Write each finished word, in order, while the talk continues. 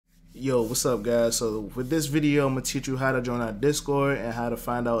Yo, what's up guys? So with this video, I'm gonna teach you how to join our Discord and how to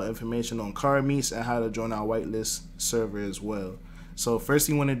find out information on car meets and how to join our whitelist server as well. So first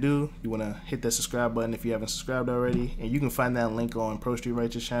thing you wanna do, you wanna hit that subscribe button if you haven't subscribed already, and you can find that link on ProStreet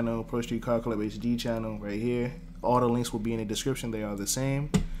Righteous channel, ProStreet Car Club HD channel right here. All the links will be in the description, they are the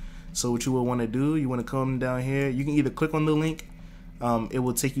same. So what you will wanna do, you wanna come down here, you can either click on the link, it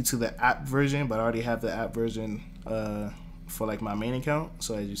will take you to the app version, but I already have the app version for like my main account,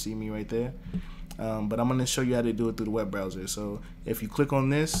 so as you see me right there, but I'm going to show you how to do it through the web browser. So if you click on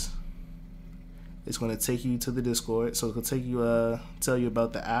this, it's going to take you to the Discord, so it'll take you tell you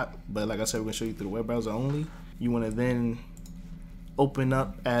about the app, but like I said, we're going to show you through the web browser only. You want to then open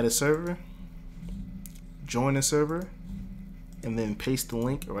up, add a server, join a server, and then paste the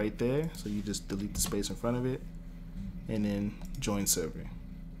link right there. So you just delete the space in front of it and then join server.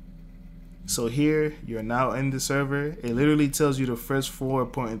 So here, you're now in the server. It literally tells you the first 4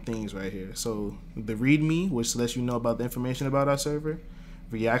 important things right here. So the README, which lets you know about the information about our server.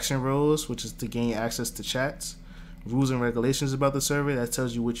 Reaction roles, which is to gain access to chats. Rules and regulations about the server, that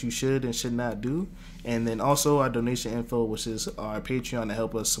tells you what you should and should not do. And then also our donation info, which is our Patreon to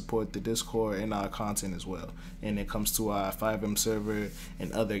help us support the Discord and our content as well. And it comes to our FiveM server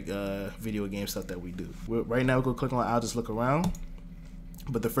and other video game stuff that we do. Right now, we're going to click on I'll just look around.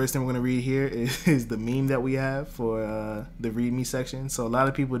 But the first thing we're going to read here is the meme that we have for the README section. So a lot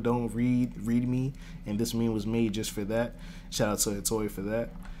of people don't read README, and this meme was made just for that. Shout out to Hattori for that.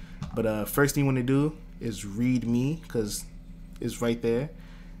 But first thing you want to do is read me, because it's right there.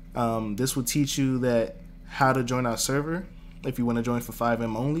 This will teach you that how to join our server if you want to join for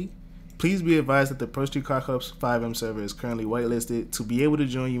FiveM only. Please be advised that the ProStreet Car Club's FiveM server is currently whitelisted. To be able to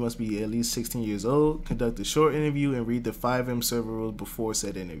join, you must be at least 16 years old, conduct a short interview, and read the FiveM server rules before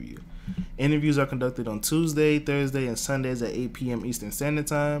said interview. Interviews are conducted on Tuesday, Thursday, and Sundays at 8 p.m. Eastern Standard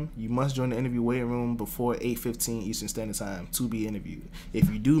Time. You must join the interview waiting room before 8:15 Eastern Standard Time to be interviewed. If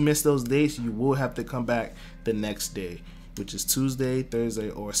you do miss those dates, you will have to come back the next day, which is Tuesday, Thursday,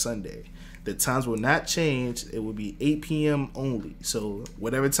 or Sunday. The times will not change. It will be 8 p.m. only. So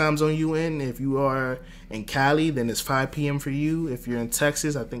whatever time zone you in, if you are in Cali, then it's 5 p.m. for you. If you're in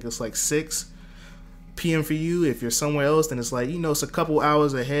Texas, I think it's like 6 p.m. for you. If you're somewhere else, then it's like, you know, it's a couple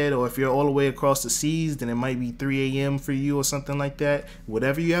hours ahead. Or if you're all the way across the seas, then it might be 3 a.m. for you or something like that.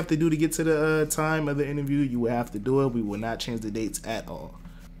 Whatever you have to do to get to the time of the interview, you will have to do it. We will not change the dates at all.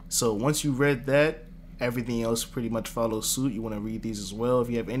 So once you read that, everything else pretty much follows suit. You want to read these as well. If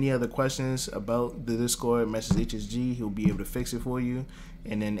you have any other questions about the Discord, message HSG. He'll be able to fix it for you.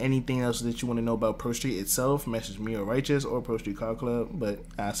 And then anything else that you want to know about ProStreet itself, message me or Righteous or ProStreet Car Club. But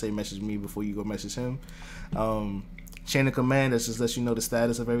I say message me before you go message him. Chain of command, that just lets you know the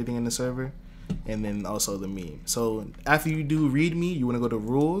status of everything in the server. And then also the meme. So after you do read me, you want to go to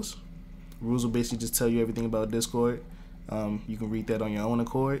rules. Rules will basically just tell you everything about Discord. You can read that on your own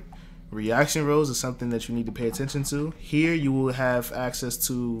accord. Reaction roles is something that you need to pay attention to. Here you will have access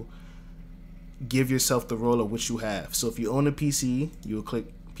to give yourself the role of what you have. So if you own a PC, you will click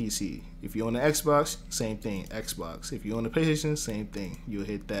PC. If you own an Xbox, same thing, Xbox. If you own a PlayStation, same thing, you'll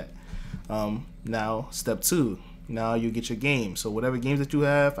hit that. Now step 2, now you get your game. So whatever games that you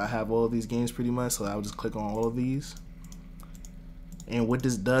have, I have all of these games pretty much, so I'll just click on all of these. And what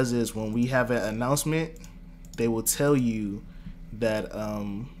this does is when we have an announcement, they will tell you that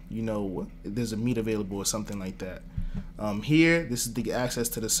you know, there's a meet available or something like that. Here, this is the access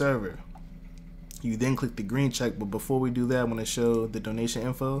to the server. You then click the green check, but before we do that, I'm going to show the donation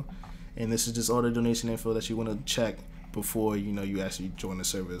info, and this is just all the donation info that you want to check before, you know, you actually join the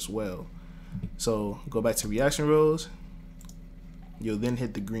server as well. So go back to reaction roles. You'll then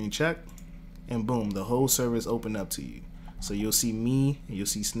hit the green check, and boom, the whole server is open up to you. So you'll see me and you'll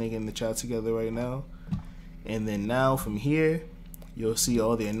see Snake in the chat together right now. And then now from here, you'll see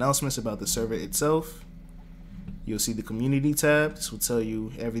all the announcements about the server itself. You'll see the community tab. This will tell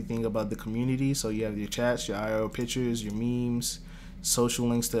you everything about the community. So you have your chats, your IRL pictures, your memes, social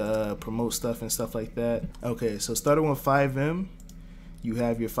links to promote stuff and stuff like that. Okay, so starting with FiveM, you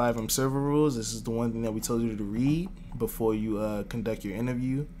have your FiveM server rules. This is the one thing that we told you to read before you conduct your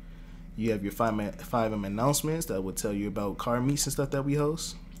interview. You have your FiveM announcements that will tell you about car meets and stuff that we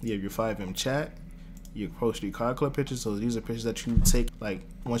host. You have your FiveM chat, your ProStreet Car Club pictures. So these are pictures that you take like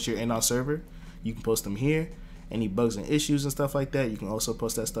once you're in our server. You can post them here. Any bugs and issues and stuff like that, you can also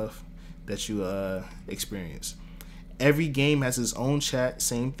post that stuff that you experience. Every game has its own chat,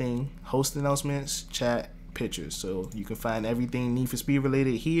 same thing, host announcements, chat, pictures. So you can find everything Need for Speed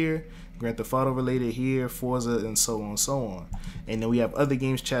related here, Grand Theft Auto related here, Forza, and so on and so on. And then we have other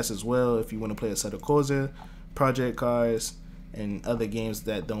games chats as well if you want to play a set of Corsa, Project Cars, and other games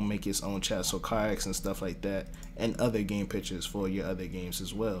that don't make its own chat, so kayaks and stuff like that, and other game pictures for your other games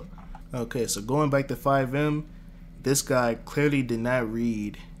as well. Okay, so going back to FiveM, this guy clearly did not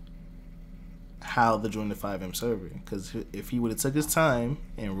read how to join the FiveM server, because if he would have took his time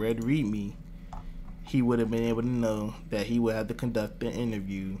and read README, he would have been able to know that he would have to conduct the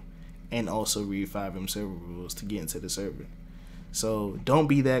interview and also read FiveM server rules to get into the server. So don't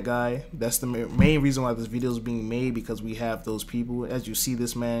be that guy. That's the main reason why this video is being made, because we have those people. As you see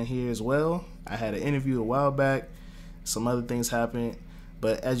this man here as well, I had an interview a while back, some other things happened,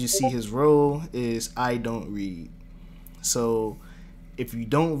 but as you see, his role is I don't read. So if you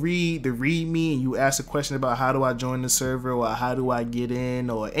don't read the README and you ask a question about how do I join the server, or how do I get in,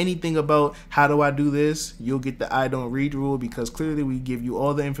 or anything about how do I do this, you'll get the I don't read rule, because clearly we give you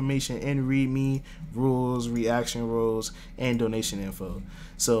all the information in README, rules, reaction rules, and donation info.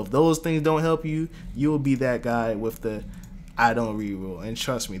 So if those things don't help you, you'll be that guy with the I don't read rule. And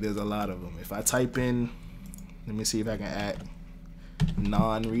trust me, there's a lot of them. If I type in, let me see if I can add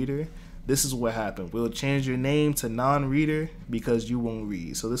non-reader. This is what happened. We'll change your name to non-reader because you won't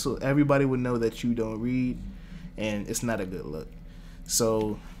read. So this will, everybody would know that you don't read, and it's not a good look.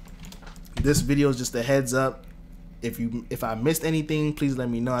 So this video is just a heads up. If I missed anything, please let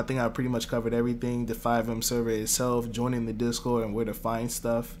me know. I think I pretty much covered everything. The FiveM server itself, joining the Discord, and where to find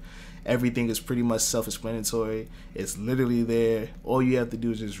stuff. Everything is pretty much self-explanatory. It's literally there. All you have to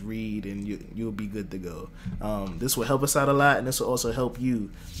do is just read, and you'll be good to go. This will help us out a lot, and this will also help you,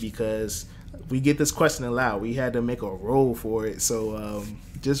 because we get this question a lot. We had to make a role for it. So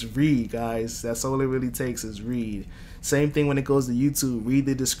just read, guys. That's all it really takes, is read. Same thing when it goes to YouTube. Read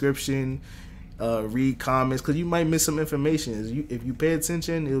the description. Read comments, because you might miss some information. If you pay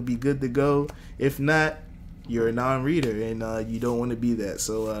attention, it'll be good to go. If not, you're a non-reader, and you don't want to be that.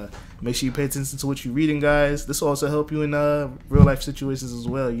 So make sure you pay attention to what you're reading, guys. This will also help you in real life situations as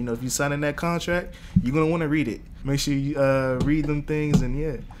well. You know, if you sign in that contract, you're gonna want to read it. Make sure you read them things, and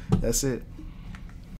yeah, that's it.